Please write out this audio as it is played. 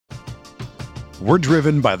We're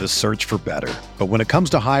driven by the search for better. But when it comes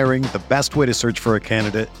to hiring, the best way to search for a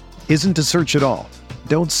candidate isn't to search at all.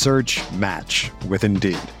 Don't search, match with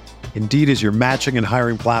Indeed. Indeed is your matching and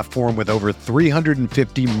hiring platform with over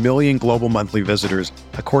 350 million global monthly visitors,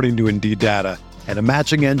 according to Indeed data, and a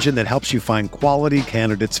matching engine that helps you find quality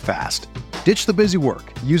candidates fast. Ditch the busy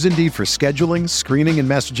work. Use Indeed for scheduling, screening, and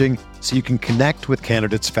messaging so you can connect with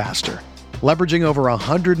candidates faster. Leveraging over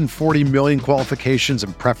 140 million qualifications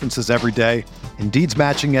and preferences every day, Indeed's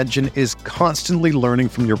matching engine is constantly learning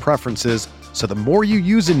from your preferences, so the more you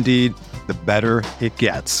use Indeed, the better it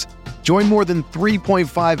gets. Join more than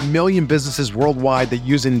 3.5 million businesses worldwide that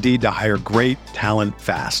use Indeed to hire great talent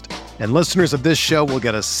fast. And listeners of this show will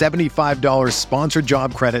get a $75 sponsored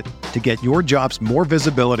job credit to get your jobs more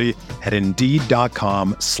visibility at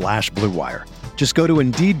Indeed.com/Blue Wire. Just go to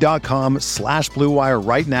Indeed.com/Blue Wire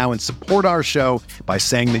right now and support our show by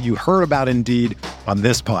saying that you heard about Indeed on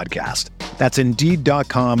this podcast. That's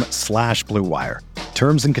Indeed.com/Blue Wire.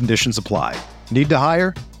 Terms and conditions apply. Need to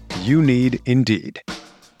hire? You need Indeed.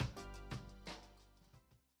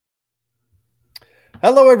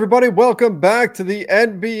 Hello, everybody. Welcome back to the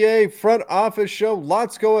NBA Front Office Show.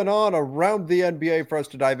 Lots going on around the NBA for us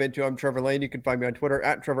to dive into. I'm Trevor Lane. You can find me on Twitter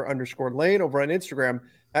at Trevor_Lane, over on Instagram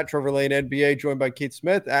at Trevor Lane NBA, joined by Keith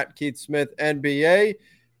Smith at Keith Smith NBA.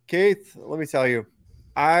 Keith, let me tell you,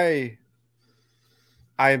 I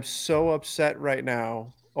am so upset right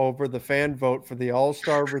now over the fan vote for the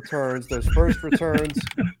All-Star returns, those first returns.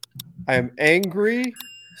 I am angry.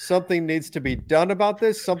 Something needs to be done about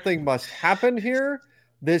this. Something must happen here.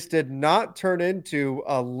 This did not turn into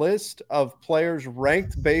a list of players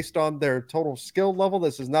ranked based on their total skill level.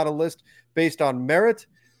 This is not a list based on merit,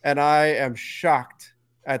 and I am shocked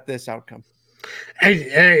at this outcome.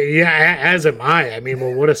 Yeah, as am I. I mean,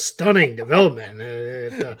 well, what a stunning development.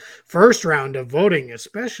 The first round of voting,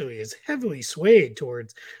 especially, is heavily swayed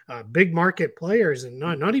towards big market players and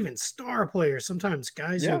not even star players. Sometimes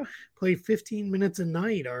guys who play 15 minutes a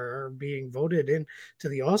night are being voted into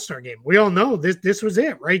the All-Star game. We all know this was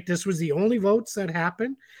it, right? This was the only votes that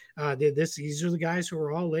happened. These are the guys who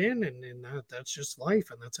are all in, and that's just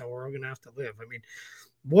life, and that's how we're all going to have to live. I mean,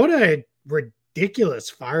 what a ridiculous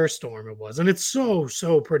firestorm it was, and it's so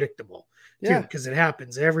predictable too, because it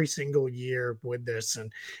happens every single year with this.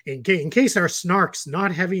 And in case our snark's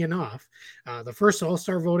not heavy enough, the first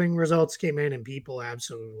All-Star voting results came in and people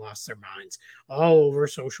absolutely lost their minds all over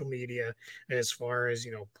social media as far as,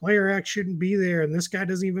 player X shouldn't be there and this guy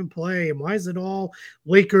doesn't even play, and why is it all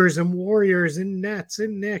Lakers and Warriors and Nets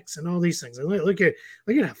and Knicks and all these things. And look at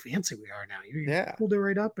how fancy we are now. You pulled it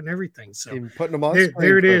right up and everything. So even putting them on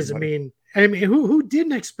there it is. Everybody. I mean, who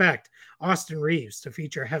didn't expect Austin Reeves to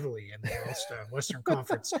feature heavily in the Western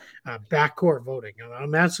Conference backcourt voting?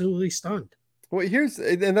 I'm absolutely stunned. Well,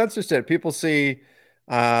 and that's just it. People see,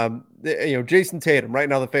 Jason Tatum right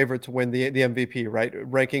now, the favorite to win the MVP, right?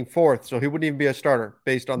 Ranking fourth. So he wouldn't even be a starter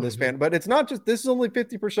based on this fan. But it's not just, this is only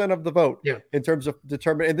 50% of the vote in terms of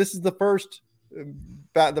determining. And this is the first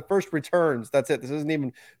returns. That's it. This isn't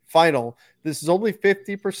even final. This is only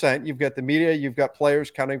 50%. You've got the media, you've got players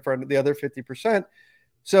counting for the other 50%.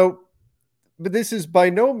 So, but this is by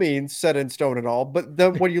no means set in stone at all. But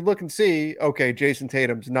then when you look and see, okay, Jason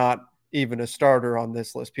Tatum's not even a starter on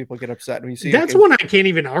this list, people get upset when you see that's one I can't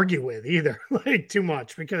even argue with either, like too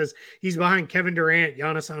much, because he's behind Kevin Durant,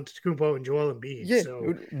 Giannis Antetokounmpo, and Joel Embiid. Yeah,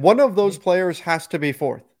 so one of those players has to be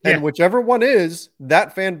fourth, and whichever one is,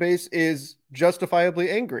 that fan base is justifiably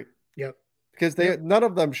angry. Yep, because none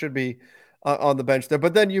of them should be on the bench there.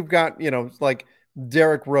 But then you've got like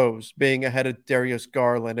Derrick Rose being ahead of Darius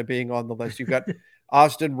Garland and being on the list. You've got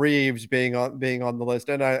Austin Reeves being on the list,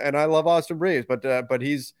 and I love Austin Reeves, but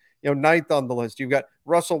he's ninth on the list. You've got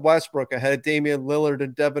Russell Westbrook ahead of Damian Lillard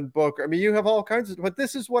and Devin Booker. I mean, you have all kinds of. But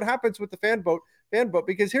this is what happens with the fan vote.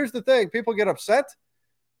 Because here's the thing: people get upset,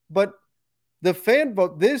 but the fan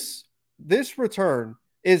vote, this return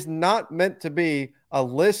is not meant to be a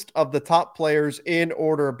list of the top players in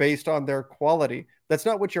order based on their quality. That's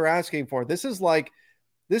not what you're asking for. This is like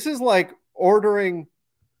ordering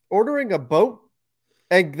a boat,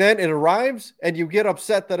 and then it arrives and you get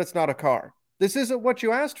upset that it's not a car. This isn't what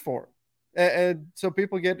you asked for. And so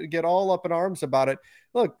people get all up in arms about it.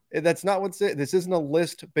 Look, that's not this isn't a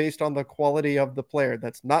list based on the quality of the player.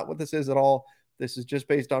 That's not what this is at all. This is just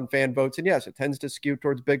based on fan votes. And yes, it tends to skew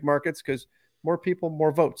towards big markets because more people,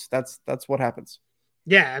 more votes. That's what happens.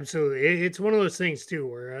 Yeah, absolutely. It's one of those things too,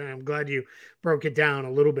 where I'm glad you broke it down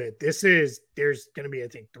a little bit. There's going to be, I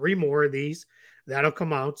think, 3 more of these that'll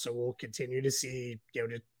come out. So we'll continue to see,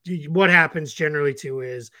 what happens generally too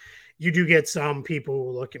is, you do get some people who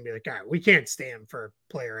look and be like, all right, we can't stand for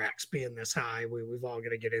player X being this high. We've all got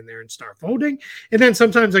to get in there and start voting. And then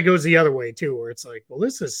sometimes it goes the other way too, where it's like, well,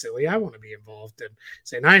 this is silly. I want to be involved. And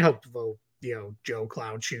saying I helped vote, Joe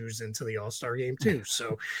Cloud Shoes into the All-Star game too.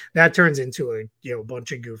 So that turns into a,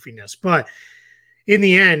 bunch of goofiness. But in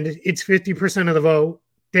the end, it's 50% of the vote.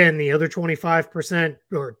 Then the other 25%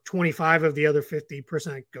 or 25 of the other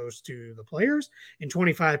 50% goes to the players and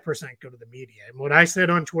 25% go to the media. And what I said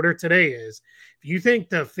on Twitter today is, if you think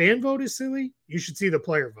the fan vote is silly, you should see the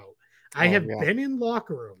player vote. I have been in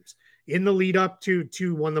locker rooms in the lead up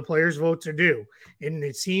to when the players' votes are due, and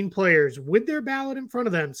they've seen players with their ballot in front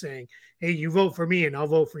of them saying, hey, you vote for me and I'll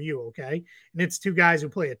vote for you, okay? And it's two guys who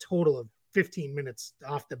play a total of 15 minutes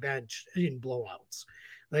off the bench in blowouts.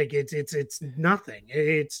 Like it's nothing.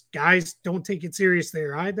 It's guys don't take it serious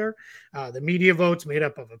there either. The media votes made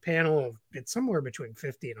up of a panel of it's somewhere between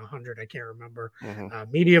 50 and 100. I can't remember.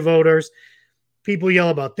 Media voters. People yell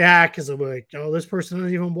about that because they're like, oh, this person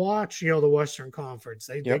doesn't even watch, the Western Conference.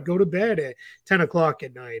 They go to bed at 10 o'clock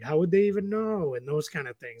at night. How would they even know? And those kind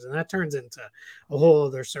of things. And that turns into a whole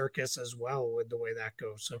other circus as well with the way that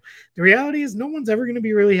goes. So the reality is no one's ever going to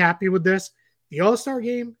be really happy with this. The All-Star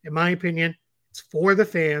game, in my opinion, it's for the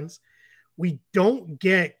fans. We don't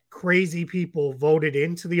get crazy people voted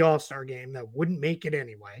into the All-Star game that wouldn't make it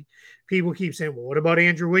anyway. People keep saying, well, what about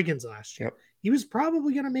Andrew Wiggins last year? He was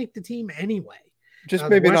probably going to make the team anyway. Just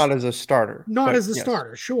maybe not as a starter. Not as a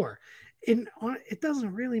starter, sure. And it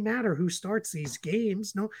doesn't really matter who starts these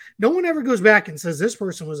games. No one ever goes back and says this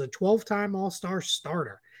person was a 12-time All-Star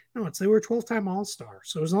starter. No, they were a 12-time All-Star.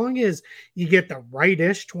 So as long as you get the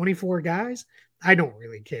right-ish 24 guys, I don't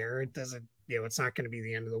really care. It doesn't, it's not going to be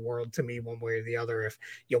the end of the world to me one way or the other if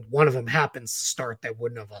one of them happens to start that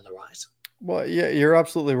wouldn't have otherwise. Well, yeah, you're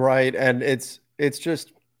absolutely right. And it's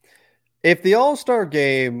just, if the All-Star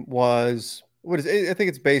game was, I think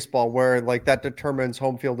it's baseball where like that determines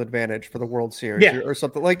home field advantage for the World Series or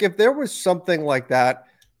something. Like if there was something like that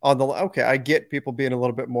on I get people being a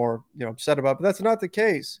little bit more, upset about it, but that's not the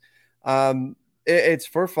case. It's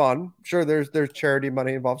for fun. Sure, there's charity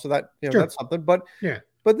money involved, so that that's something.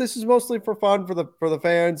 But this is mostly for fun for the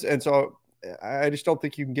fans, and so I just don't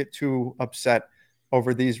think you can get too upset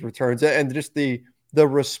over these returns. And just the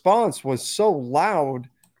response was so loud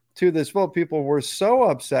to this vote. People were so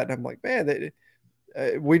upset, and I'm like, man,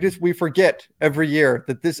 we forget every year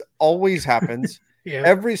that this always happens.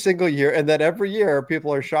 Every single year, and that every year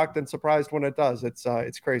people are shocked and surprised when it does.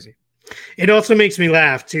 It's crazy. It also makes me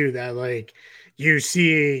laugh too that like you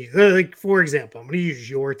see, like for example, I'm going to use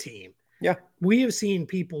your team. Yeah, we have seen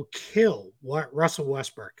people kill Russell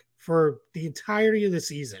Westbrook for the entirety of the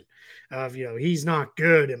season. Of he's not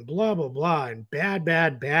good and blah blah blah and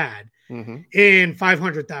bad. And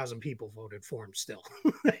 500,000 people voted for him still.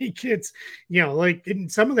 Like it's,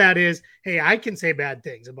 and some of that is, hey, I can say bad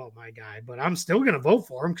things about my guy, but I'm still going to vote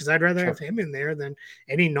for him because I'd rather have him in there than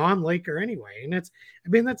any non-Laker anyway.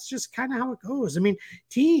 And that's just kind of how it goes. I mean,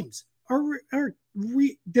 teams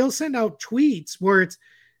they'll send out tweets where it's,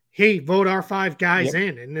 hey, vote our 5 guys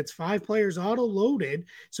in, and it's 5 players auto-loaded.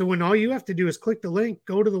 So when all you have to do is click the link,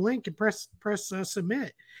 go to the link, and press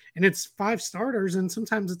submit, and it's 5 starters. And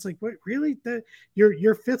sometimes it's like, what, really?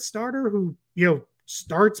 Your 5th starter who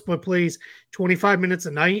starts but plays 25 minutes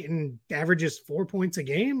a night and averages 4 points a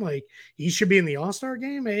game, like he should be in the All-Star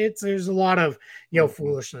game. There's a lot of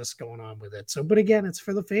foolishness going on with it. So, but again, it's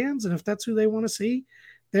for the fans, and if that's who they want to see,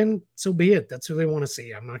 then so be it. That's who they want to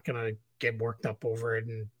see. I'm not gonna get worked up over it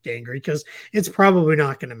and angry because it's probably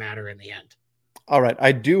not going to matter in the end. All right.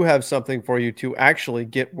 I do have something for you to actually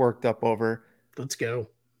get worked up over. Let's go.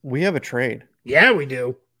 We have a trade. Yeah, we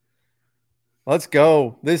do. Let's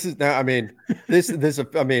go. This is now,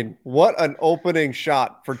 what an opening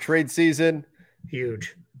shot for trade season.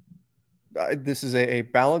 Huge. This is a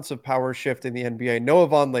balance of power shift in the NBA. Noah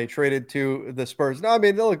Vonleh traded to the Spurs. No,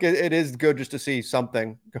 look, it is good just to see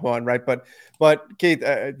something go on, right? But Keith,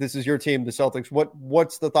 this is your team, the Celtics.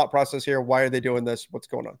 What's the thought process here? Why are they doing this? What's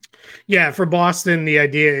going on? Yeah, for Boston, the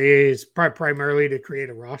idea is primarily to create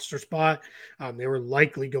a roster spot. They were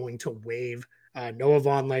likely going to waive Noah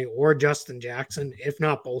Vonleh or Justin Jackson, if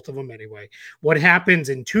not both of them anyway. What happens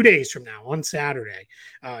in 2 days from now on Saturday,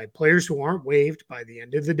 players who aren't waived by the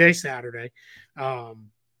end of the day Saturday,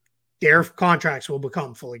 their contracts will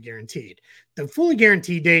become fully guaranteed. The fully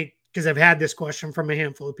guaranteed date, because I've had this question from a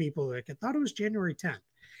handful of people, like I thought it was January 10th.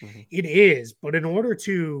 Mm-hmm. It is, but in order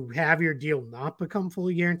to have your deal not become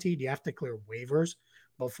fully guaranteed, you have to clear waivers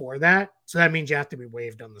before that. So that means you have to be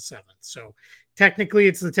waived on the 7th. So technically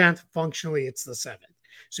it's the 10th. Functionally, it's the 7th.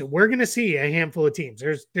 So we're going to see a handful of teams.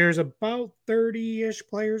 There's about 30-ish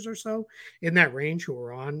players or so in that range who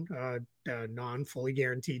are on non-fully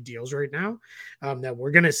guaranteed deals right now, that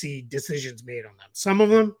we're going to see decisions made on them. Some of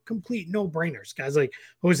them complete no-brainers. Guys like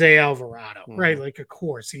Jose Alvarado, right? Like, of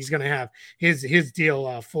course, he's going to have his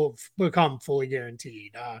deal become fully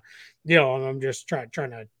guaranteed. I'm just trying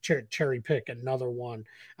to cherry pick another one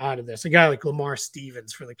out of this. A guy like Lamar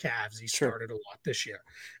Stevens for the Cavs, he started a lot this year.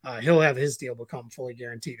 He'll have his deal become fully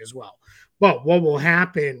guaranteed as well. But what will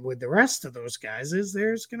happen with the rest of those guys is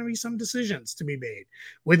there's going to be some decisions to be made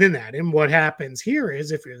within that. And what happens here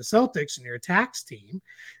is if you're the Celtics and you're a tax team,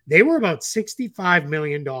 they were about $65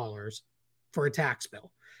 million for a tax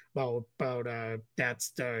bill. That's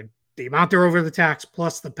the amount they're over the tax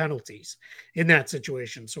plus the penalties in that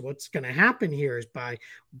situation. So what's going to happen here is by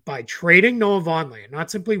trading Noah Vonleh, not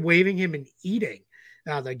simply waiving him and eating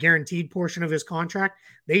the guaranteed portion of his contract,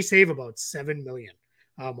 they save about $7 million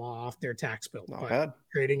off their tax bill by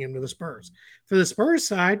trading him to the Spurs. For the Spurs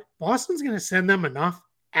side, Boston's going to send them enough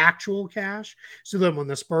actual cash so that when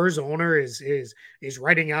the Spurs owner is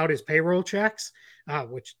writing out his payroll checks,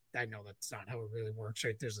 which I know that's not how it really works,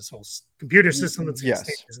 right? There's this whole computer system that's going to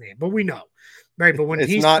state his name, but we know, right? But when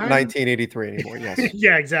it's he's not 1983 anymore, yes.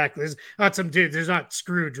 Yeah, exactly. There's not some dude. There's not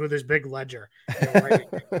Scrooge with his big ledger, writing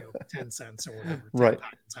 10 cents or whatever. Right.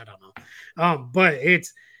 I don't know. But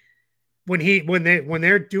it's when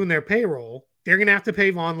they're doing their payroll, they're going to have to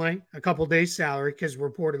pay Vonleh a couple days' salary because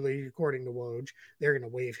reportedly, according to Woj, they're going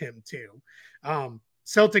to waive him too.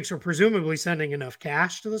 Celtics are presumably sending enough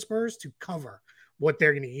cash to the Spurs to cover what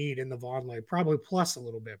they're going to eat in the Vonleh, probably plus a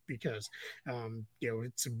little bit because,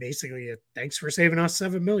 it's basically a thanks for saving us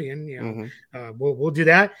 $7 million. We'll do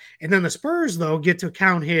that. And then the Spurs, though, get to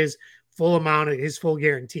count his full amount of his full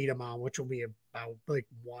guaranteed amount, which will be about like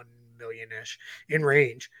 $1 million-ish in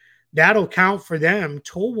range. That'll count for them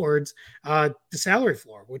towards the salary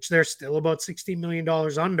floor, which they're still about $16 million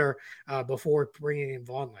under before bringing in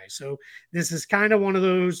Vonleh. So this is kind of one of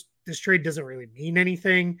those, this trade doesn't really mean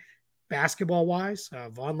anything basketball-wise.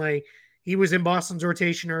 Vonleh, he was in Boston's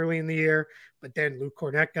rotation early in the year, but then Luke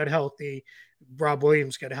Cornett got healthy. Rob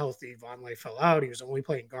Williams got healthy. Vonleh fell out. He was only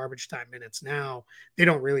playing garbage time minutes now. They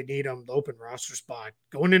don't really need him. The open roster spot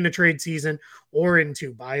going into trade season or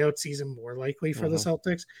into buyout season, more likely for the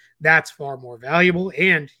Celtics. That's far more valuable,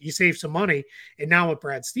 and you save some money. And now what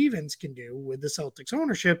Brad Stevens can do with the Celtics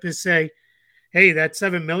ownership is say, hey, that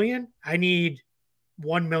 $7 million, I need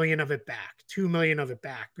 $1 million of it back, $2 million of it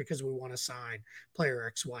back because we want to sign player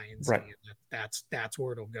X, Y, and Z. Right. And that's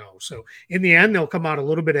where it'll go. So in the end, they'll come out a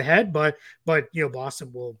little bit ahead, but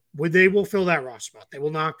Boston will fill that roster spot. They will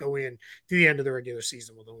not go in to the end of the regular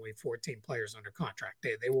season with only 14 players under contract.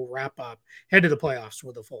 They will wrap up, head to the playoffs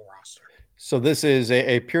with a full roster. So this is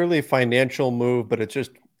a purely financial move, but it's just,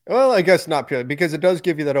 well, I guess not purely, because it does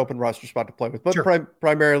give you that open roster spot to play with, but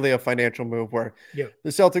primarily a financial move where the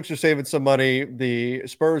Celtics are saving some money, the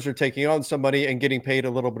Spurs are taking on some money and getting paid a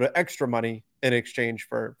little bit of extra money in exchange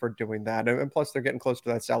for doing that. And plus they're getting close to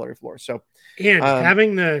that salary floor. So, and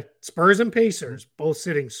having the Spurs and Pacers both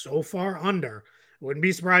sitting so far under, wouldn't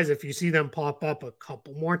be surprised if you see them pop up a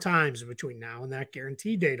couple more times between now and that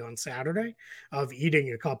guarantee date on Saturday of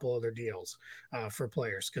eating a couple other deals for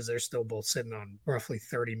players because they're still both sitting on roughly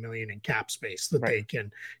 $30 million in cap space that they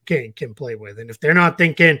can play with. And if they're not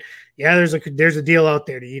thinking, there's a deal out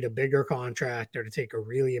there to eat a bigger contract or to take a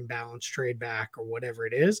really imbalanced trade back or whatever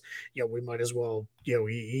it is, we might as well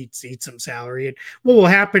eat some salary. And what will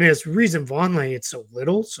happen is the reason Vonleh it's so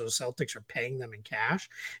little, so Celtics are paying them in cash.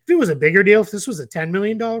 If it was a bigger deal, if this was a $10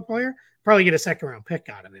 million player, probably get a second round pick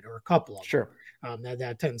out of it or a couple of them.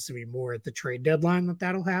 That tends to be more at the trade deadline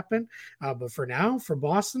that'll happen. But for now, for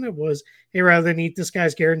Boston, it was, hey, rather than eat this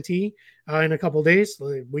guy's guarantee in a couple of days,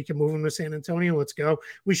 we can move him to San Antonio. Let's go.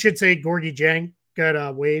 We should say Gorgie Jang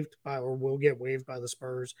got waived or will get waived by the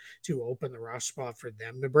Spurs to open the roster spot for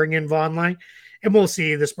them to bring in Vonleh. And we'll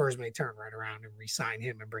see the Spurs may turn right around and re-sign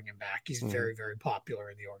him and bring him back. He's very, very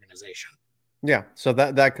popular in the organization. Yeah, so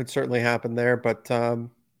that could certainly happen there. But,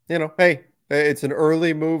 hey, it's an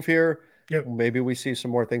early move here. Yep. Maybe we see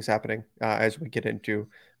some more things happening as we get into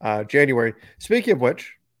January. Speaking of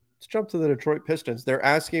which, let's jump to the Detroit Pistons. Their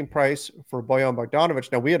asking price for Bojan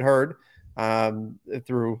Bogdanovic. Now, we had heard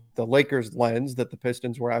through the Lakers lens that the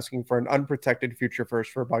Pistons were asking for an unprotected future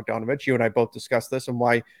first for Bogdanovic. You and I both discussed this and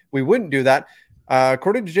why we wouldn't do that.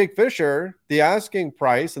 According to Jake Fisher, the asking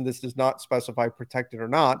price, and this does not specify protected or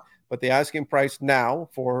not, but the asking price now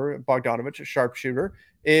for Bogdanovic, a sharpshooter,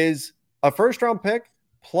 is a first-round pick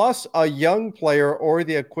plus a young player or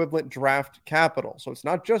the equivalent draft capital. So it's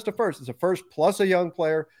not just a first. It's a first plus a young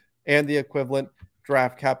player and the equivalent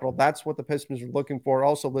draft capital. That's what the Pistons are looking for.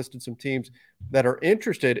 Also listed some teams that are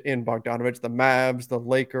interested in Bogdanovich. The Mavs, the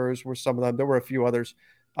Lakers were some of them. There were a few others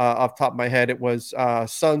off the top of my head. It was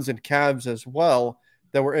Suns and Cavs as well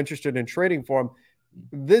that were interested in trading for him.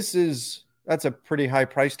 That's a pretty high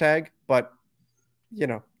price tag, but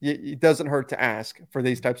it doesn't hurt to ask for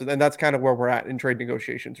these types of, and that's kind of where we're at in trade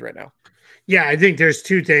negotiations right now. Yeah, I think there's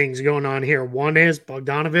two things going on here. One is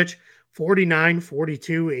Bogdanovich, 49,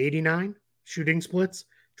 42, 89 shooting splits,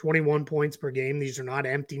 21 points per game. These are not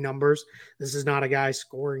empty numbers. This is not a guy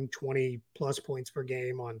scoring 20 plus points per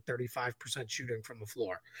game on 35% shooting from the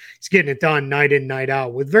floor. He's getting it done night in, night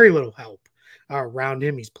out with very little help around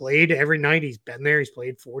him. He's played every night. He's been there. He's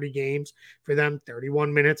played 40 games for them,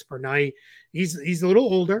 31 minutes per night. He's a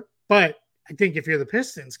little older, but I think if you're the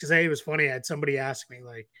Pistons, because it was funny, I had somebody ask me,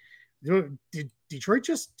 like, did Detroit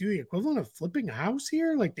just do the equivalent of flipping a house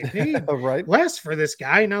here? Like, they paid right. less for this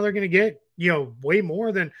guy. Now they're going to get, way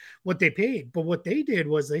more than what they paid. But what they did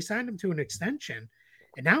was they signed him to an extension.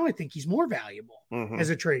 And now I think he's more valuable as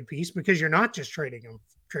a trade piece, because you're not just trading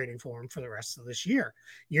for him for the rest of this year.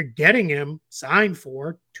 You're getting him signed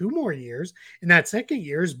for 2 more years. And that second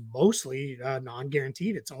year is mostly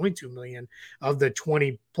non-guaranteed. It's only $2 million of the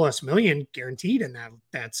 20 plus million guaranteed in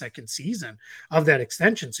that second season of that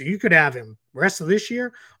extension. So you could have him rest of this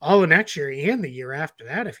year, all of next year, and the year after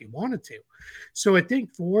that if you wanted to. So I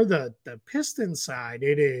think for the Pistons side,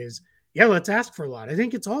 it is, let's ask for a lot. I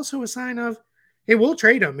think it's also a sign of, hey, we'll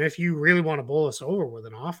trade him if you really want to bowl us over with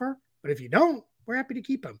an offer. But if you don't, we're happy to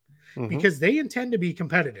keep him because they intend to be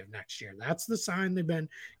competitive next year. That's the sign they've been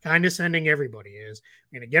kind of sending everybody is,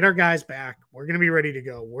 we're going to get our guys back. We're going to be ready to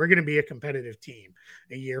go. We're going to be a competitive team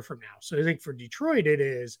a year from now. So I think for Detroit, it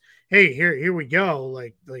is, hey, here we go.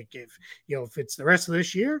 Like if it's the rest of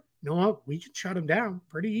this year, we can shut him down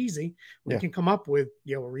pretty easy. We can come up with,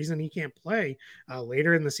 a reason he can't play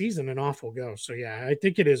later in the season, and off we'll go. So I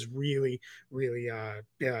think it is really, really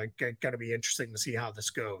going to be interesting to see how this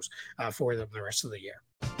goes for them the rest of the year.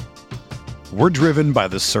 We're driven by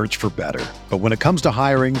the search for better. But when it comes to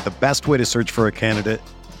hiring, the best way to search for a candidate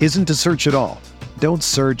isn't to search at all. Don't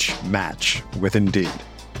search, match with Indeed.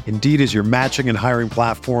 Indeed is your matching and hiring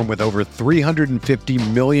platform with over 350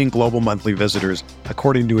 million global monthly visitors,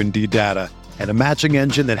 according to Indeed data, and a matching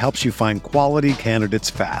engine that helps you find quality candidates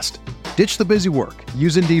fast. Ditch the busy work.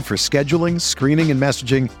 Use Indeed for scheduling, screening, and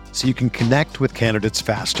messaging so you can connect with candidates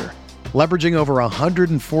faster. Leveraging over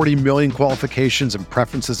 140 million qualifications and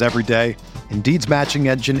preferences every day, Indeed's matching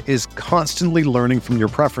engine is constantly learning from your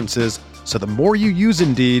preferences, so the more you use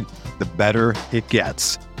Indeed, the better it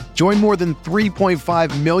gets. Join more than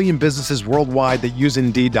 3.5 million businesses worldwide that use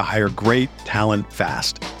Indeed to hire great talent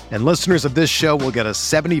fast. And listeners of this show will get a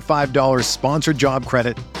 $75 sponsored job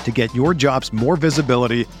credit to get your jobs more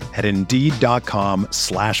visibility at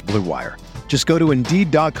Indeed.com/Blue Wire. Just go to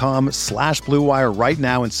Indeed.com/Blue Wire right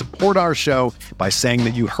now and support our show by saying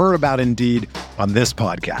that you heard about Indeed on this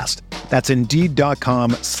podcast. That's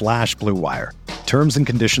Indeed.com/Blue Wire. Terms and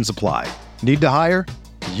conditions apply. Need to hire?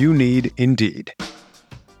 You need Indeed.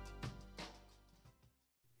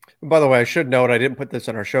 By the way, I should note, I didn't put this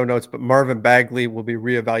in our show notes, but Marvin Bagley will be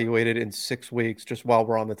reevaluated in 6 weeks, just while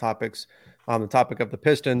we're on the topic of the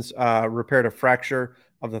Pistons. Repaired a fracture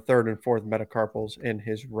of the 3rd and 4th metacarpals in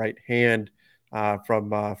his right hand from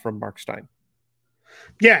Mark Stein.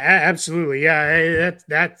 Yeah, absolutely. Yeah,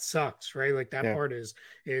 that sucks, right? Like that part is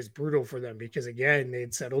brutal for them because again,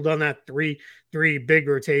 they'd settled on that three big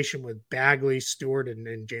rotation with Bagley, Stewart, and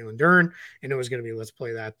Jalen Duren, and it was going to be let's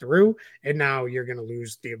play that through. And now you're going to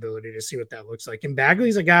lose the ability to see what that looks like. And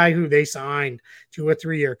Bagley's a guy who they signed to a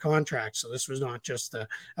 3-year contract, so this was not just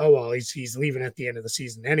he's leaving at the end of the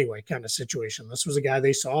season anyway kind of situation. This was a guy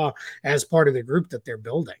they saw as part of the group that they're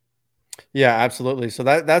building. Yeah, absolutely. So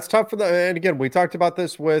that's tough for them. And again, we talked about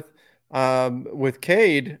this with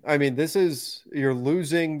Cade. I mean, you're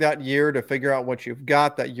losing that year to figure out what you've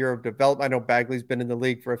got, that year of development. I know Bagley's been in the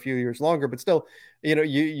league for a few years longer, but still,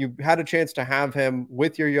 you had a chance to have him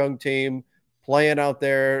with your young team playing out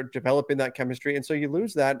there, developing that chemistry. And so you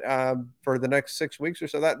lose that for the next 6 weeks or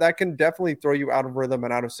so. That can definitely throw you out of rhythm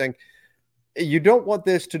and out of sync. You don't want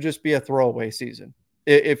this to just be a throwaway season.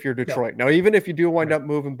 If you're Detroit. Now, even if you do wind up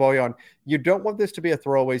moving Bojan, you don't want this to be a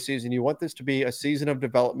throwaway season. You want this to be a season of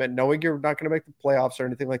development, knowing you're not going to make the playoffs or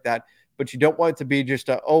anything like that. But you don't want it to be just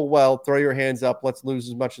throw your hands up, let's lose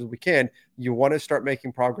as much as we can. You want to start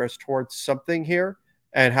making progress towards something here.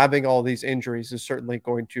 And having all these injuries is certainly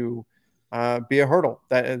going to be a hurdle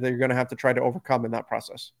that you're going to have to try to overcome in that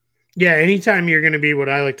process. Yeah, anytime you're going to be what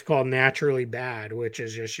I like to call naturally bad, which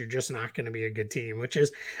is just you're just not going to be a good team, which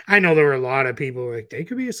is I know there were a lot of people like they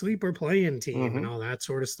could be a sleeper playing team and Mm-hmm. all that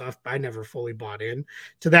sort of stuff. But I never fully bought in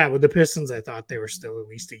to that with the Pistons. I thought they were still at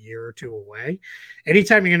least a year or two away.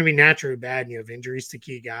 Anytime you're going to be naturally bad and you have injuries to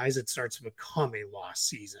key guys, it starts to become a lost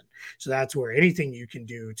season. So that's where anything you can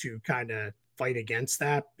do to kind of fight against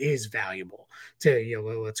that is valuable to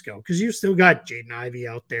let's go because you still got Jaden Ivey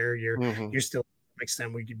out there. Mm-hmm. You're still next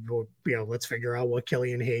time we could go, let's figure out what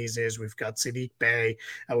Killian Hayes is. We've got Sadiq Bey.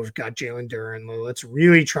 We've got Jalen Duren. Let's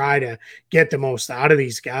really try to get the most out of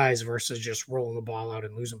these guys versus just rolling the ball out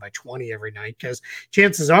and losing by 20 every night. Because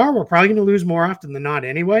chances are we're probably going to lose more often than not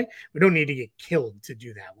anyway. We don't need to get killed to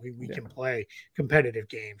do that. We can play competitive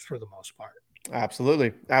games for the most part.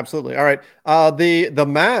 Absolutely. Absolutely. All right. The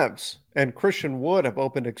Mavs and Christian Wood have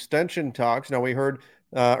opened extension talks. Now, we heard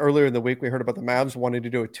earlier in the week, we heard about the Mavs wanting to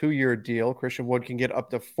do a 2-year deal. Christian Wood can get up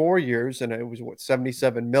to 4 years, and it was,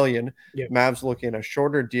 77 million. Yeah. Mavs looking at a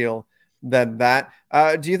shorter deal than that.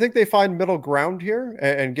 Do you think they find middle ground here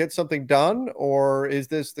and get something done? Or is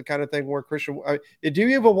this the kind of thing where Christian, do you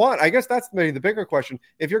even want, I guess that's maybe the bigger question.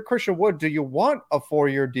 If you're Christian Wood, do you want a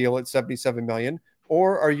 4-year deal at 77 million?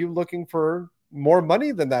 Or are you looking for more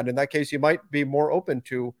money than that? In that case, you might be more open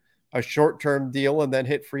to a short-term deal and then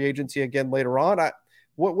hit free agency again later on.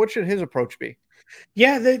 What should his approach be?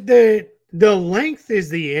 Yeah, the length is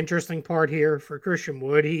the interesting part here for Christian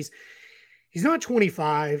Wood. He's not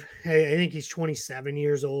 25. I think he's 27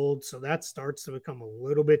 years old. So that starts to become a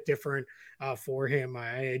little bit different for him.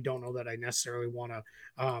 I don't know that I necessarily want to,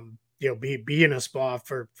 be in a spot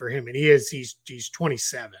for him. And he's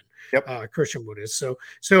 27. Yep. Christian Wood is.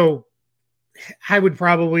 So I would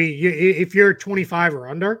probably, if you're 25 or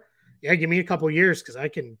under, yeah, give me a couple years because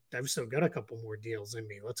I've still got a couple more deals in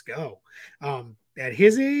me. Let's go. At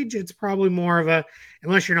his age, it's probably more of a,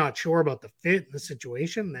 unless you're not sure about the fit and the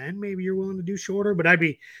situation, then maybe you're willing to do shorter. But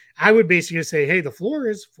I would basically say, hey, the floor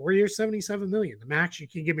is 4 years, 77 million, the max you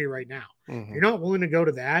can give me right now. Mm-hmm. If you're not willing to go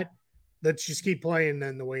to that, let's just keep playing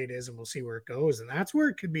then the way it is and we'll see where it goes. And that's where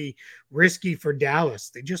it could be risky for Dallas.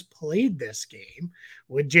 They just played this game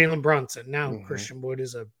with Jalen Brunson. Now, Christian Wood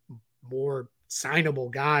is a more signable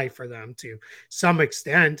guy for them to some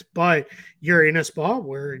extent, but you're in a spot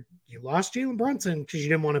where you lost Jalen Brunson because you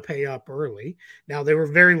didn't want to pay up early. Now they were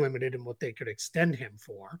very limited in what they could extend him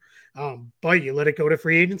for. But you let it go to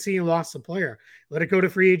free agency, you lost the player. Let it go to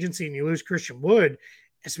free agency and you lose Christian Wood,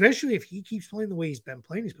 especially if he keeps playing the way he's been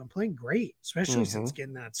playing. He's been playing great, especially since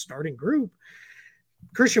getting that starting group.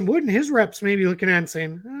 Christian Wood and his reps may be looking at and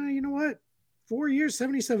saying, you know what? 4 years,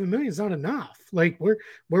 77 million is not enough. Like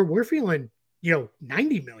we're feeling,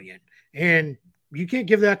 90 million, and you can't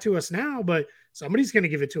give that to us now, but somebody's going to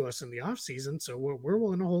give it to us in the off season. So we're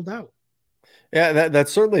willing to hold out. Yeah,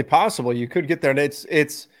 that's certainly possible. You could get there. And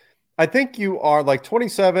I think you are like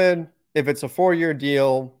 27. If it's a 4-year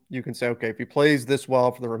deal, you can say, okay, if he plays this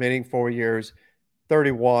well for the remaining 4 years,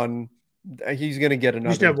 31, he's going to get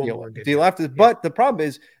another deal after. But the problem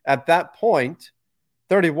is at that point,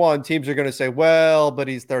 31 teams are going to say, well, but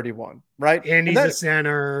he's 31, right? And he's a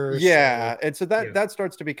center. Yeah. And so that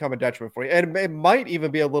starts to become a detriment for you. And it might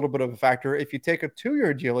even be a little bit of a factor if you take a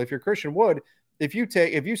 2-year deal. If you're Christian Wood, if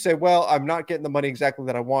you say, well, I'm not getting the money exactly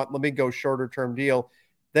that I want, let me go shorter term deal.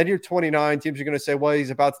 Then you're 29. Teams are going to say, well, he's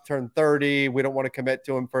about to turn 30. We don't want to commit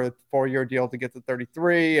to him for a 4-year deal to get to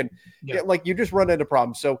 33. And you just run into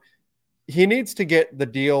problems. So he needs to get the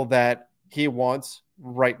deal that he wants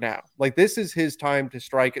right now. Like this is his time to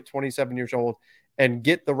strike at 27 years old and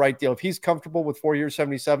get the right deal. If he's comfortable with 4 years,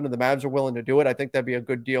 77, and the Mavs are willing to do it, I think that'd be a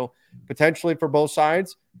good deal potentially for both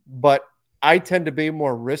sides. But I tend to be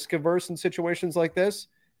more risk averse in situations like this.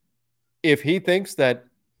 If he thinks that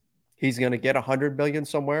he's going to get 100 million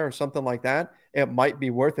somewhere or something like that, it might be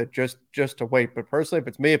worth it just to wait. But personally, if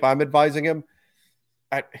it's me, if I'm advising him,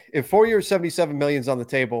 if 4 years, 77 million is on the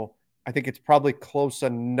table, I think it's probably close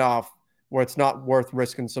enough where it's not worth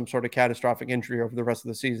risking some sort of catastrophic injury over the rest of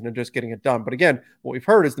the season and just getting it done. But again, what we've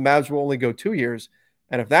heard is the Mavs will only go 2 years.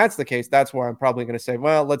 And if that's the case, that's where I'm probably going to say,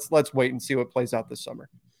 well, let's wait and see what plays out this summer.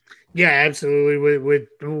 Yeah, absolutely.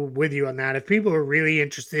 With you on that. If people are really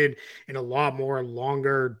interested in a lot more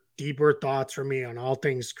longer, deeper thoughts from me on all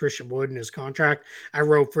things Christian Wood and his contract, I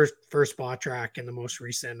wrote first spot track in the most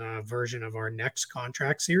recent version of our next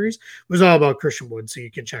contract series. It was all about Christian Wood, so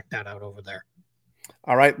you can check that out over there.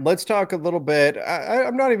 All right, let's talk a little bit.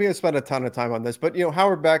 I'm not even going to spend a ton of time on this, but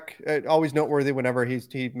Howard Beck, always noteworthy whenever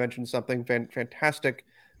he mentioned something. Fantastic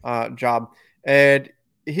job, and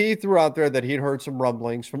he threw out there that he'd heard some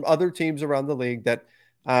rumblings from other teams around the league that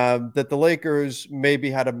the Lakers maybe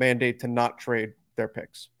had a mandate to not trade their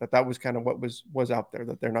picks. That was kind of what was out there,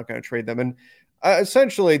 that they're not going to trade them. And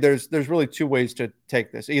essentially, there's really two ways to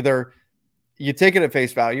take this. Either you take it at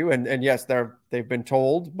face value, and yes, they've been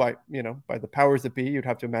told by the powers that be. You'd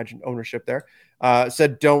have to imagine ownership there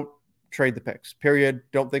said don't trade the picks. Period.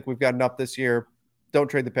 Don't think we've got enough this year. Don't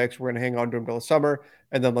trade the picks. We're going to hang on to them until the summer,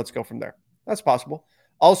 and then let's go from there. That's possible.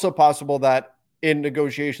 Also possible that in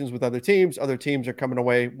negotiations with other teams are coming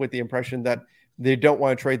away with the impression that they don't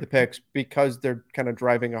want to trade the picks because they're kind of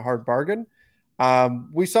driving a hard bargain.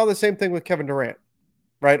 We saw the same thing with Kevin Durant,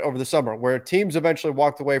 right, over the summer, where teams eventually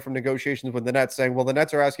walked away from negotiations with the Nets saying, well, the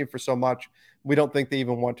Nets are asking for so much, we don't think they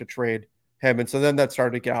even want to trade him. And so then that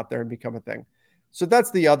started to get out there and become a thing. So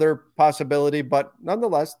that's the other possibility. But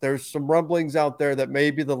nonetheless, there's some rumblings out there that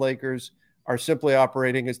maybe the Lakers are simply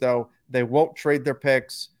operating as though they won't trade their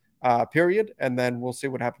picks, period. And then we'll see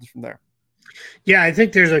what happens from there. Yeah, I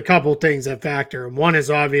think there's a couple things that factor. And one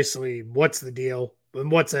is obviously what's the deal?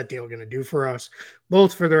 And what's that deal going to do for us,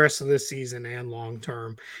 both for the rest of this season and long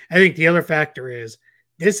term? I think the other factor is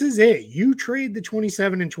this is it. You trade the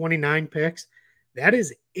 27 and 29 picks. That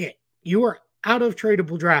is it. You are out of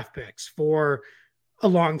tradable draft picks for a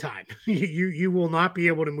long time. You will not be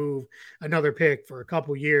able to move another pick for a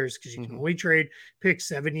couple years because you can only trade picks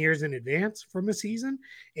 7 years in advance from a season.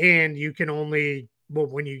 And you can only, well,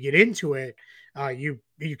 when you get into it, you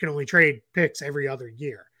can only trade picks every other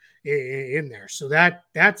year in there. So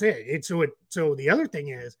that's it. So the other thing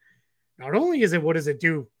is, not only is it what does it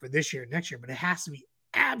do for this year, next year, but it has to be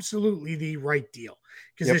absolutely the right deal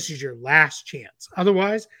because this is your last chance.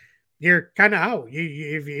 Otherwise, you're kind of out.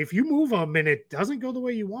 If you move them and it doesn't go the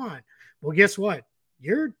way you want, well, guess what?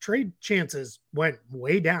 Your trade chances went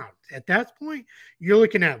way down. At that point, you're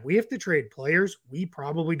looking at, we have to trade players we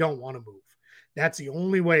probably don't want to move. That's the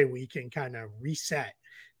only way we can kind of reset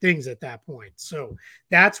things at that point. So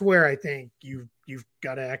that's where I think you've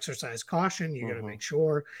got to exercise caution. You got to make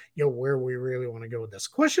sure where we really want to go with this.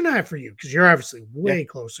 Question I have for you, because you're obviously way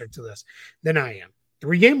closer to this than I am.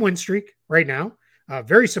 3-game win streak right now.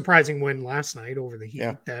 Very surprising win last night over the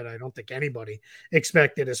Heat that I don't think anybody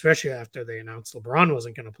expected, especially after they announced LeBron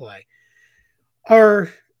wasn't going to play.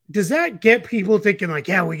 Does that get people thinking like,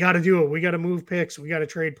 yeah, we got to do it. We got to move picks. We got to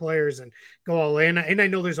trade players and go all in. And I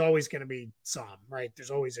know there's always going to be some, right?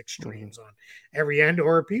 There's always extremes on every end.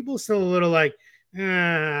 Or are people still a little like,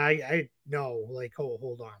 I know, like,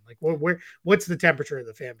 hold on. Like, what's the temperature of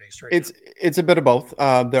the fan base right now? It's a bit of both.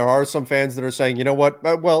 There are some fans that are saying, you know what?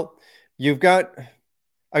 Well, you've got,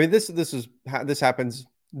 I mean, this happens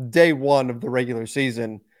day one of the regular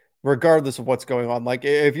season, regardless of what's going on. Like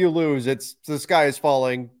if you lose, it's the sky is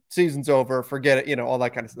falling, season's over, forget it, all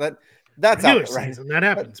that kind of stuff. That's out there, right? That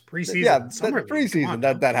happens. Preseason, summer preseason,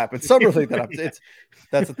 that happens. Summer league, that happens.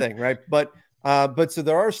 That's the thing, right? But so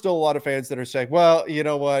there are still a lot of fans that are saying, well, you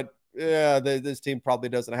know what? Yeah, this team probably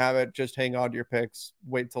doesn't have it. Just hang on to your picks.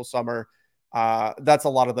 Wait until summer. That's a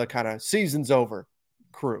lot of the kind of season's over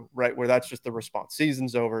crew, right? Where that's just the response.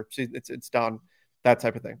 Season's over. It's done. That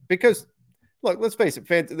type of thing. Because look, let's face it,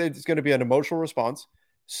 fans, it's going to be an emotional response.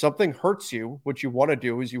 Something hurts you. What you want to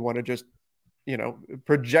do is you want to just,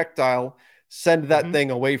 projectile send that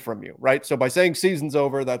thing away from you, right? So by saying season's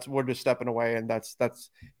over, we're just stepping away, and that's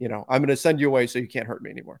I'm going to send you away so you can't hurt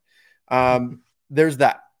me anymore. There's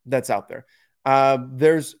that's out there.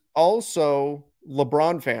 There's also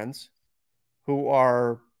LeBron fans who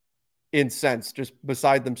are incensed, just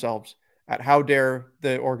beside themselves at how dare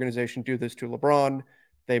the organization do this to LeBron.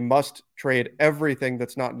 They must trade everything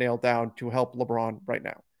that's not nailed down to help LeBron right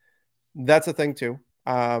now. That's a thing too,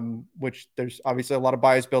 which there's obviously a lot of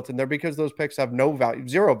bias built in there because those picks have no value,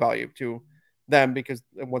 zero value to them, because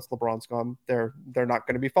once LeBron's gone, they're not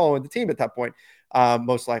going to be following the team at that point,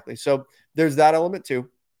 most likely. So there's that element too.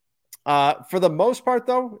 For the most part,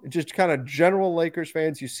 though, just kind of general Lakers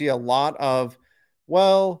fans, you see a lot of,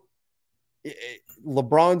 well,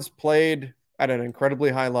 LeBron's played at an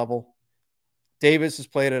incredibly high level. Davis has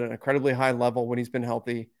played at an incredibly high level when he's been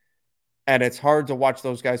healthy. And it's hard to watch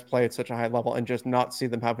those guys play at such a high level and just not see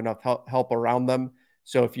them have enough help around them.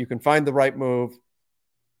 So if you can find the right move,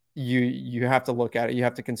 you have to look at it. You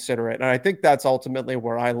have to consider it. And I think that's ultimately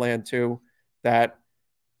where I land too, that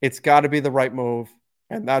it's got to be the right move.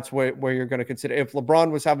 And that's where you're going to consider. If LeBron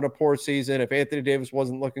was having a poor season, if Anthony Davis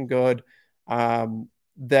wasn't looking good,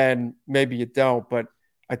 then maybe you don't. But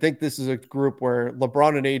I think this is a group where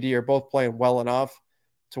LeBron and AD are both playing well enough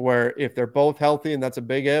to where if they're both healthy, and that's a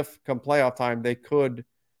big if, come playoff time, they could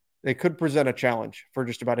present a challenge for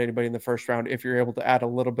just about anybody in the first round if you're able to add a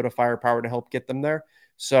little bit of firepower to help get them there.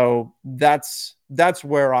 So that's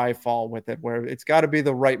where I fall with it, where it's got to be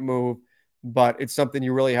the right move. but it's something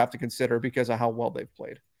you really have to consider because of how well they've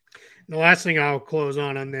played. The last thing I'll close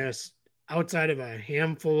on this, outside of a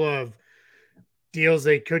handful of deals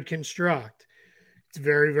they could construct, it's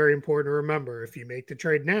very, very important to remember if you make the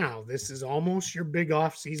trade now, this is almost your big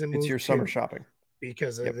off-season move. It's your summer shopping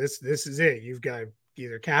because this is it. You've got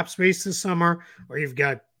either cap space this summer, or you've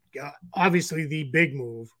got obviously the big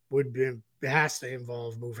move has to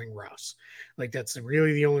involve moving Russ. Like that's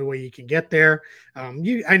really the only way you can get there. I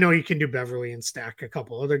know you can do Beverly and stack a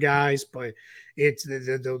couple other guys, but it's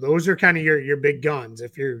those are kind of your big guns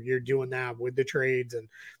if you're doing that with the trades and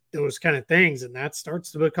those kind of things, and that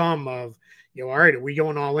starts to become of all right, are we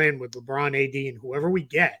going all in with LeBron, AD, and whoever we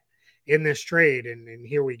get in this trade, and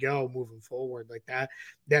here we go moving forward like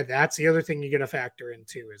that's the other thing you got to factor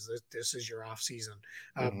into is this is your off-season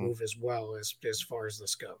move as well as far as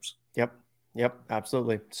this goes. Yep,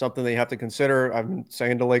 absolutely. Something that you have to consider. I'm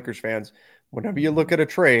saying to Lakers fans, whenever you look at a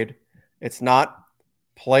trade, it's not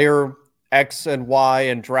player X and Y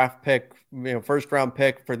and draft pick, first round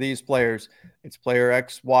pick for these players. It's player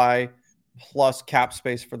X, Y plus cap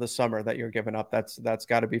space for the summer that you're giving up. That's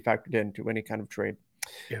got to be factored into any kind of trade.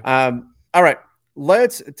 Yeah. All right,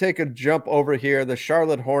 let's take a jump over here. The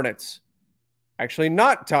Charlotte Hornets actually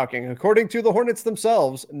not talking, according to the Hornets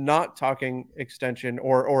themselves, not talking extension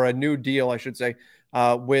or a new deal, I should say,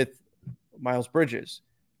 with Miles Bridges.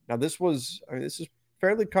 Now, this is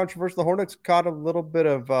fairly controversial. The Hornets caught a little bit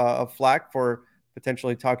of flack for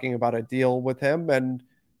potentially talking about a deal with him, and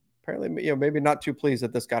apparently, maybe not too pleased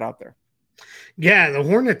that this got out there. Yeah, the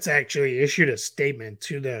Hornets actually issued a statement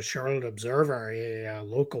to the Charlotte Observer, a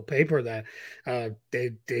local paper, that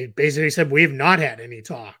they basically said we have not had any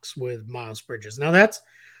talks with Miles Bridges. Now that's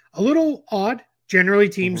a little odd. Generally,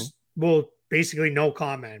 teams will basically no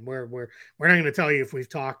comment. We're not going to tell you if we've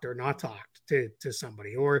talked or not talked to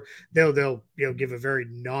somebody, or they'll give a very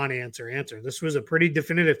non-answer answer. This was a pretty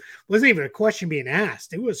definitive. Wasn't even a question being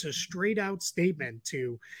asked. It was a straight out statement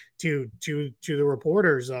to the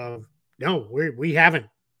reporters of, no, we haven't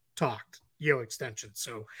talked, extension.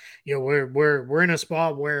 So, we're in a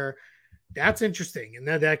spot where that's interesting. And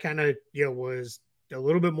that kind of, was a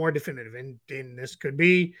little bit more definitive. And this could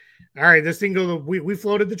be, all right, this didn't go, we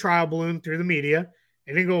floated the trial balloon through the media.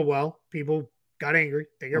 It didn't go well. People got angry.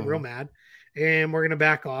 They got real mad. And we're going to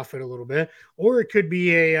back off it a little bit. Or it could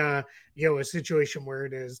be a situation where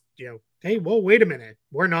it is, hey, well, wait a minute.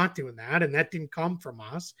 We're not doing that. And that didn't come from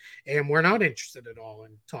us. And we're not interested at all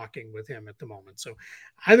in talking with him at the moment. So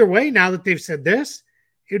either way, now that they've said this,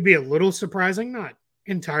 it'd be a little surprising, not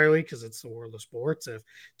entirely because it's the world of sports. If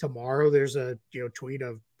tomorrow there's a tweet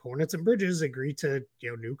of Hornets and Bridges agree to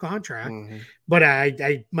new contract, but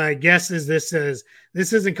my guess is this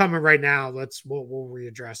isn't coming right now. We'll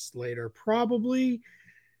readdress later, probably,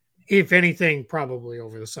 if anything, probably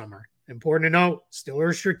over the summer. Important to note, still a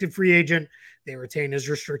restricted free agent. They retain his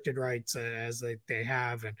restricted rights as they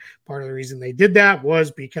have. And part of the reason they did that was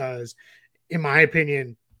because, in my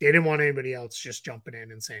opinion, they didn't want anybody else just jumping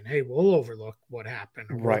in and saying, hey, we'll overlook what happened,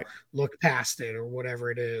 or we'll look past it, or whatever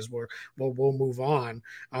it is. We'll move on.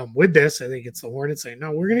 With this, I think it's the Hornets saying,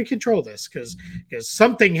 no, we're going to control this because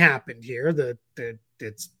something happened here that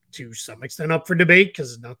it's to some extent up for debate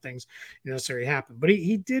because nothing's necessarily happened. But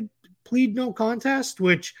he did plead no contest,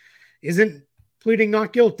 which isn't pleading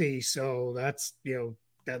not guilty. So that's,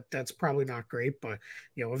 that's probably not great, but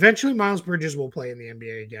eventually Miles Bridges will play in the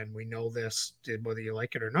NBA again. We know this, whether you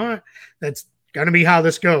like it or not. That's going to be how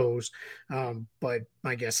this goes. But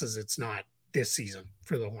my guess is it's not this season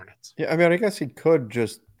for the Hornets. Yeah, I mean, I guess he could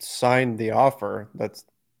just sign the offer that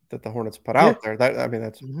the Hornets put out there.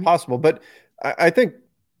 That's possible. But I think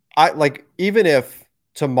even if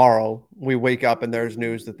tomorrow we wake up and there's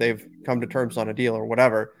news that they've come to terms on a deal or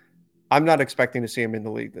whatever, I'm not expecting to see him in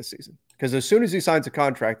the league this season because as soon as he signs a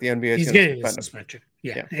contract, the NBA is going to suspend him.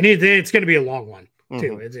 Yeah. And it's going to be a long one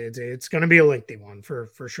too. It's going to be a lengthy one for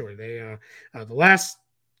sure. They the last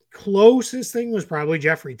closest thing was probably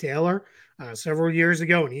Jeffrey Taylor several years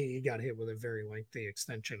ago, and he got hit with a very lengthy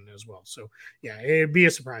extension as well. So yeah, it'd be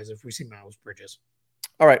a surprise if we see Miles Bridges.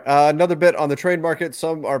 All right, another bit on the trade market.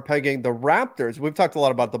 Some are pegging the Raptors. We've talked a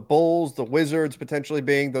lot about the Bulls, the Wizards potentially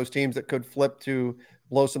being those teams that could flip to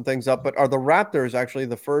blow some things up. But are the Raptors actually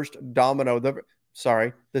the first domino,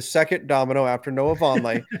 the second domino after Noah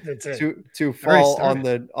Vonleh to fall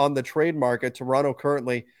on the trade market? Toronto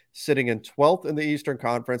currently sitting in 12th in the Eastern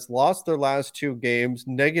Conference, lost their last two games,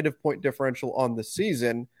 negative point differential on the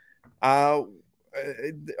season. Are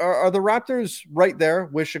the Raptors right there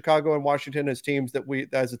with Chicago and Washington as a team that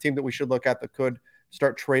we should look at that could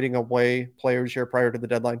start trading away players here prior to the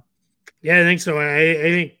deadline? Yeah, I think so. I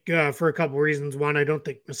think for a couple of reasons. One, I don't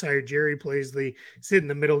think Masai Ujiri plays the sit in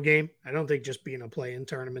the middle game. I don't think just being a play-in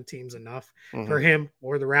tournament team's enough for him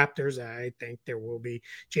or the Raptors. I think there will be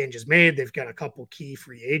changes made. They've got a couple key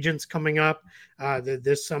free agents coming up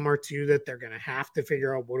this summer too that they're going to have to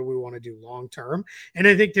figure out what do we want to do long term. And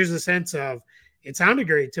I think there's a sense of it sounded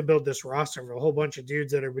great to build this roster of a whole bunch of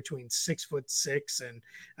dudes that are between 6'6" and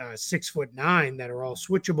 6'9" that are all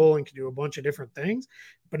switchable and can do a bunch of different things,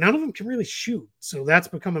 but none of them can really shoot. So that's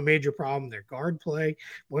become a major problem. Their guard play,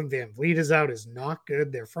 when Van Vliet is out, is not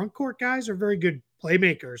good. Their front court guys are very good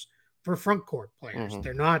playmakers for front court players.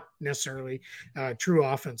 They're not necessarily true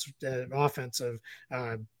offensive,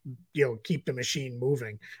 keep the machine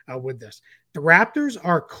moving with this. The Raptors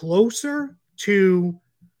are closer to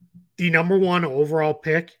the number one overall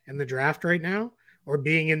pick in the draft right now, or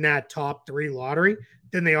being in that top 3 lottery,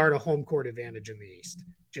 than they are to home court advantage in the East.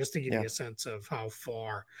 Just to give you a sense of how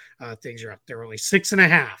far things are up. They're only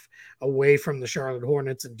 6.5 away from the Charlotte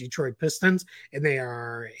Hornets and Detroit Pistons, and they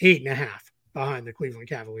are 8.5 behind the Cleveland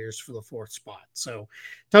Cavaliers for the 4th spot. So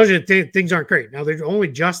tells you things aren't great. Now they're only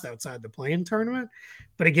just outside the play-in tournament,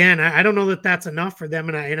 but again, I don't know that that's enough for them,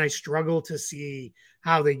 and I struggle to see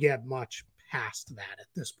how they get much past that at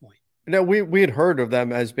this point. Now, we had heard of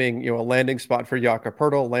them as being, a landing spot for Jakob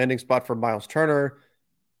Poeltl, landing spot for Miles Turner.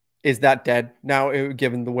 Is that dead now,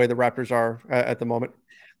 given the way the Raptors are at the moment?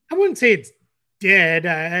 I wouldn't say it's dead.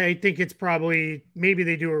 I think it's probably maybe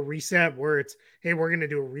they do a reset where it's, hey, we're going to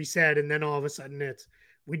do a reset. And then all of a sudden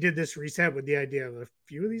we did this reset with the idea of a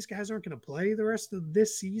few of these guys aren't going to play the rest of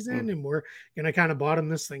this season, and we're going to kind of bottom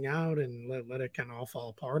this thing out and let it kind of all fall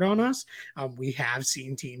apart on us. We have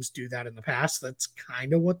seen teams do that in the past. That's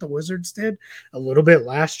kind of what the Wizards did a little bit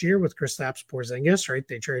last year with Kristaps Porzingis, right?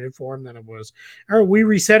 They traded for him. Then it was, all right, we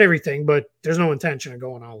reset everything, but there's no intention of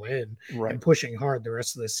going all in and pushing hard the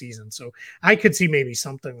rest of the season. So I could see maybe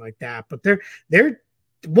something like that, but they're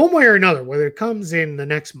one way or another, whether it comes in the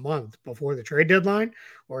next month before the trade deadline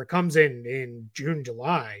or it comes in June,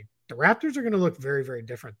 July, the Raptors are going to look very, very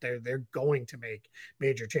different. They're going to make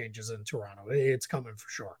major changes in Toronto. It's coming for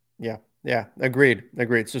sure. Yeah. Agreed.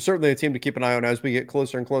 So certainly a team to keep an eye on as we get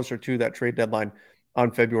closer and closer to that trade deadline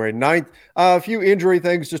on February 9th. A few injury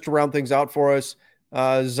things just to round things out for us.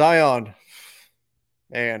 Zion,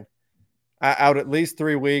 man, out at least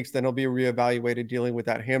 3 weeks, then he'll be reevaluated dealing with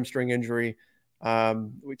that hamstring injury.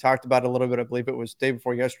 We talked about it a little bit. I believe it was day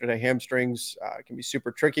before yesterday. Hamstrings can be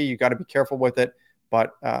super tricky. You got to be careful with it,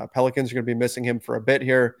 but Pelicans are going to be missing him for a bit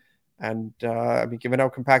here. And given how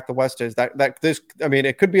compact the West is,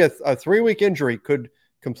 it could be a 3-week injury could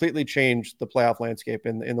completely change the playoff landscape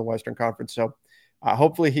in the Western Conference. So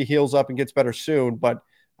hopefully he heals up and gets better soon. But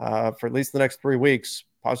for at least the next 3 weeks,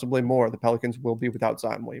 possibly more, the Pelicans will be without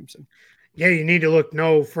Zion Williamson. Yeah, you need to look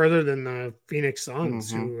no further than the Phoenix Suns,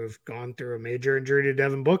 who have gone through a major injury to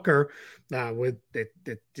Devin Booker.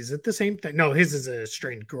 Is it the same thing? No, his is a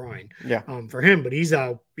strained groin. Yeah. For him, but he's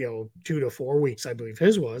out, 2 to 4 weeks, I believe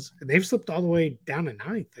his was. And they've slipped all the way down to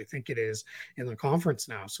 9th, I think it is, in the conference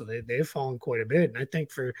now. So they've fallen quite a bit. And I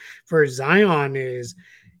think for Zion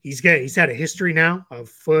he's had a history now of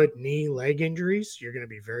foot, knee, leg injuries. You're going to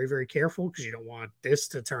be very, very careful because you don't want this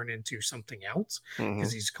to turn into something else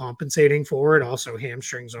because he's compensating for it. Also,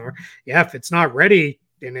 hamstrings are, if it's not ready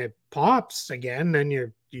and it pops again, then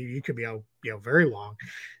you could be out, very long.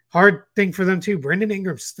 Hard thing for them too. Brandon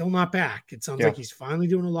Ingram's still not back. It sounds like he's finally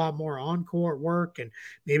doing a lot more on-court work and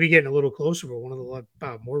maybe getting a little closer. But one of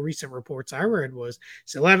the more recent reports I read was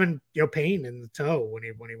still having pain in the toe when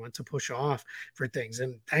he went to push off for things.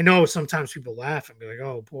 And I know sometimes people laugh and be like,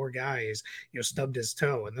 "Oh, poor guy is stubbed his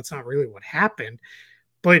toe," and that's not really what happened.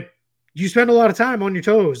 But you spend a lot of time on your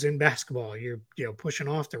toes in basketball. You're pushing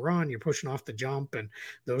off the run, you're pushing off the jump, and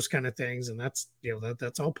those kind of things. And that's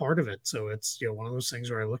that's all part of it. So it's one of those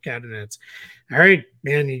things where I look at it and it's all right,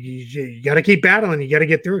 man. You got to keep battling. You got to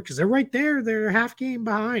get through it because they're right there. They're a half game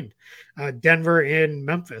behind Denver and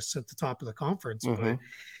Memphis at the top of the conference. But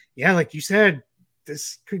yeah, like you said,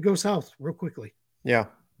 this could go south real quickly. Yeah,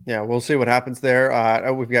 we'll see what happens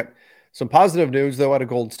there. We've got some positive news though out of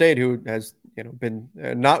Golden State, who has been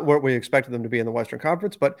not what we expected them to be in the Western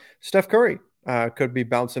Conference, but Steph Curry could be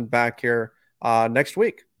bouncing back here next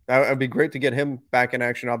week. That would be great to get him back in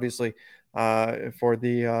action, obviously, for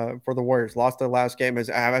the Warriors. Lost their last game, has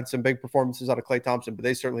had some big performances out of Klay Thompson, but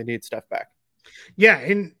they certainly need Steph back. Yeah,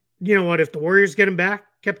 and you know what? If the Warriors get him back,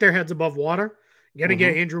 kept their heads above water, going to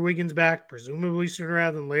get Andrew Wiggins back, presumably sooner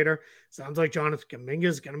rather than later. Sounds like Jonathan Kuminga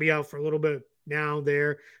is going to be out for a little bit now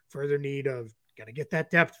there. Further need of got to get that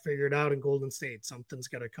depth figured out in Golden State. Something's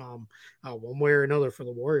got to come one way or another for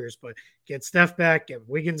the Warriors. But get Steph back, get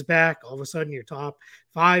Wiggins back. All of a sudden, your top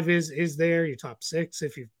 5 is there. Your top 6,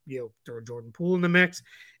 if you throw Jordan Poole in the mix,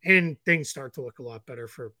 and things start to look a lot better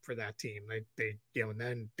for that team. They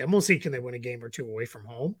and then we'll see, can they win a game or 2 away from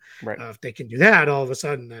home? Right. If they can do that, all of a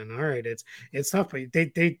sudden, then all right, it's tough. But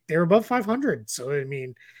they're above 500, so I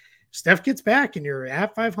mean, Steph gets back and you're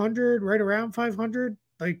at 500, right around 500.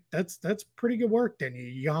 Like that's pretty good work. Then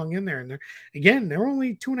you hung in there, and they're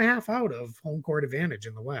only 2.5 out of home court advantage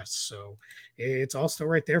in the West, so it's all still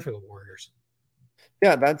right there for the Warriors.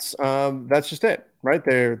 Yeah, that's just it, right?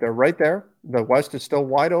 They're right there. The West is still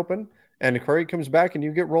wide open, and Curry comes back and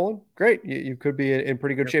you get rolling. Great, you could be in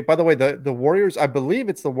pretty good shape. By the way, the Warriors, I believe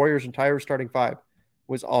it's the Warriors' entire starting 5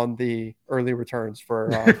 was on the early returns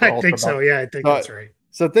for I think so. Yeah, I think that's right.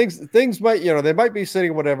 So things might, they might be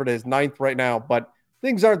sitting whatever it is, 9th right now, but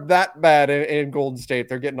things aren't that bad in Golden State.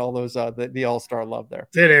 They're getting all those the All-Star love there.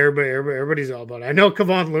 Everybody's all about it. I know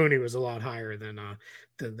Kevon Looney was a lot higher than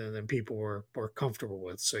people were comfortable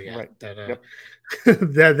with. So yeah, right. that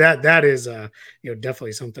is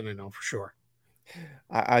definitely something I know for sure.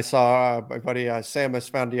 I saw my buddy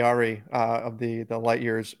Samus Fandiari of the Light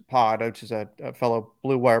Years pod, which is a fellow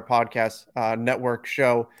Blue Wire podcast network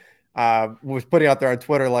show, was putting out there on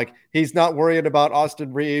Twitter, like, he's not worried about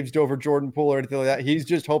Austin Reeves over Jordan Poole or anything like that. He's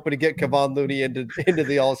just hoping to get Kevon Looney into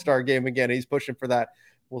the All-Star game again. He's pushing for that.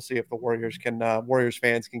 We'll see if the Warriors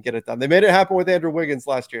fans can get it done. They made it happen with Andrew Wiggins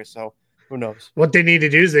last year, so who knows? What they need to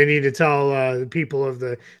do is they need to tell the people of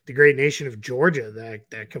the great nation of Georgia that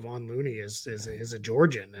Kevon Looney is a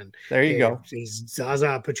Georgian, and there you go. He's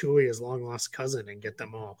Zaza Pachulia's long lost cousin, and get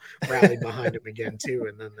them all rallied behind him again too,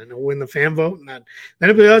 and then they'll win the fan vote, and then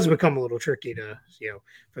it does become a little tricky to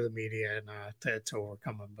for the media and to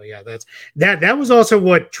overcome them. But yeah, that was also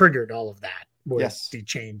what triggered all of that. Yes, the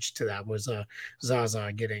change to that was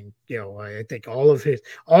Zaza getting, I think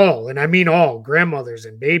and I mean all grandmothers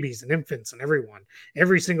and babies and infants and everyone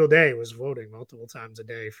every single day was voting multiple times a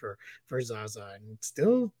day for Zaza, and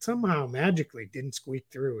still somehow magically didn't squeak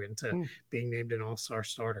through into being named an All-Star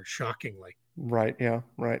starter, shockingly. Right. Yeah.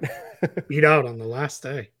 Right. Beat out on the last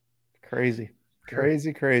day. Crazy.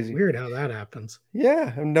 Weird how that happens. Yeah.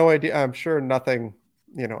 I have no idea. I'm sure nothing,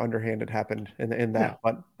 underhanded happened in that,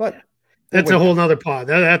 but that's a whole nother pod.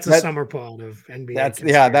 That's a summer pod of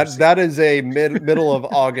NBA. That is a middle of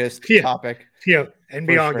August topic. Yeah,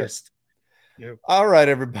 NBA August. Sure. Yep. All right,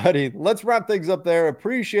 everybody. Let's wrap things up there.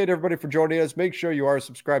 Appreciate everybody for joining us. Make sure you are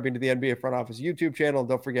subscribing to the NBA Front Office YouTube channel. And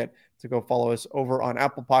don't forget to go follow us over on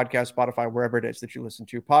Apple Podcasts, Spotify, wherever it is that you listen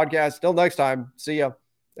to podcasts. Till next time, see ya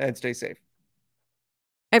and stay safe.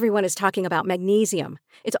 Everyone is talking about magnesium.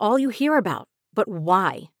 It's all you hear about. But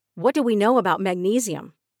why? What do we know about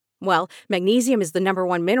magnesium? Well, magnesium is the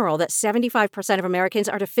 #1 mineral that 75% of Americans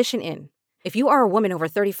are deficient in. If you are a woman over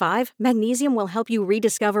 35, magnesium will help you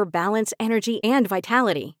rediscover balance, energy, and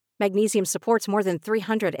vitality. Magnesium supports more than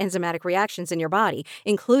 300 enzymatic reactions in your body,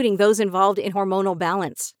 including those involved in hormonal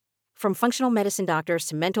balance. From functional medicine doctors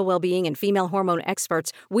to mental well-being and female hormone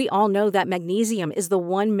experts, we all know that magnesium is the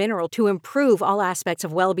one mineral to improve all aspects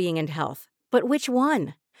of well-being and health. But which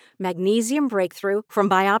one? Magnesium Breakthrough from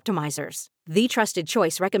Bioptimizers, the trusted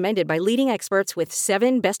choice recommended by leading experts with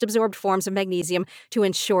 7 best-absorbed forms of magnesium to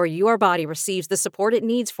ensure your body receives the support it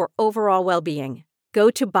needs for overall well-being.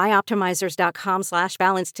 Go to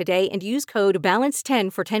bioptimizers.com/balance today and use code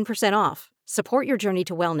BALANCE10 for 10% off. Support your journey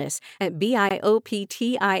to wellness at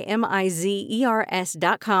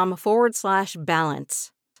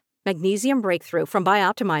bioptimizers.com/balance. Magnesium Breakthrough from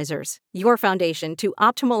Bioptimizers, your foundation to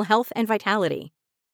optimal health and vitality.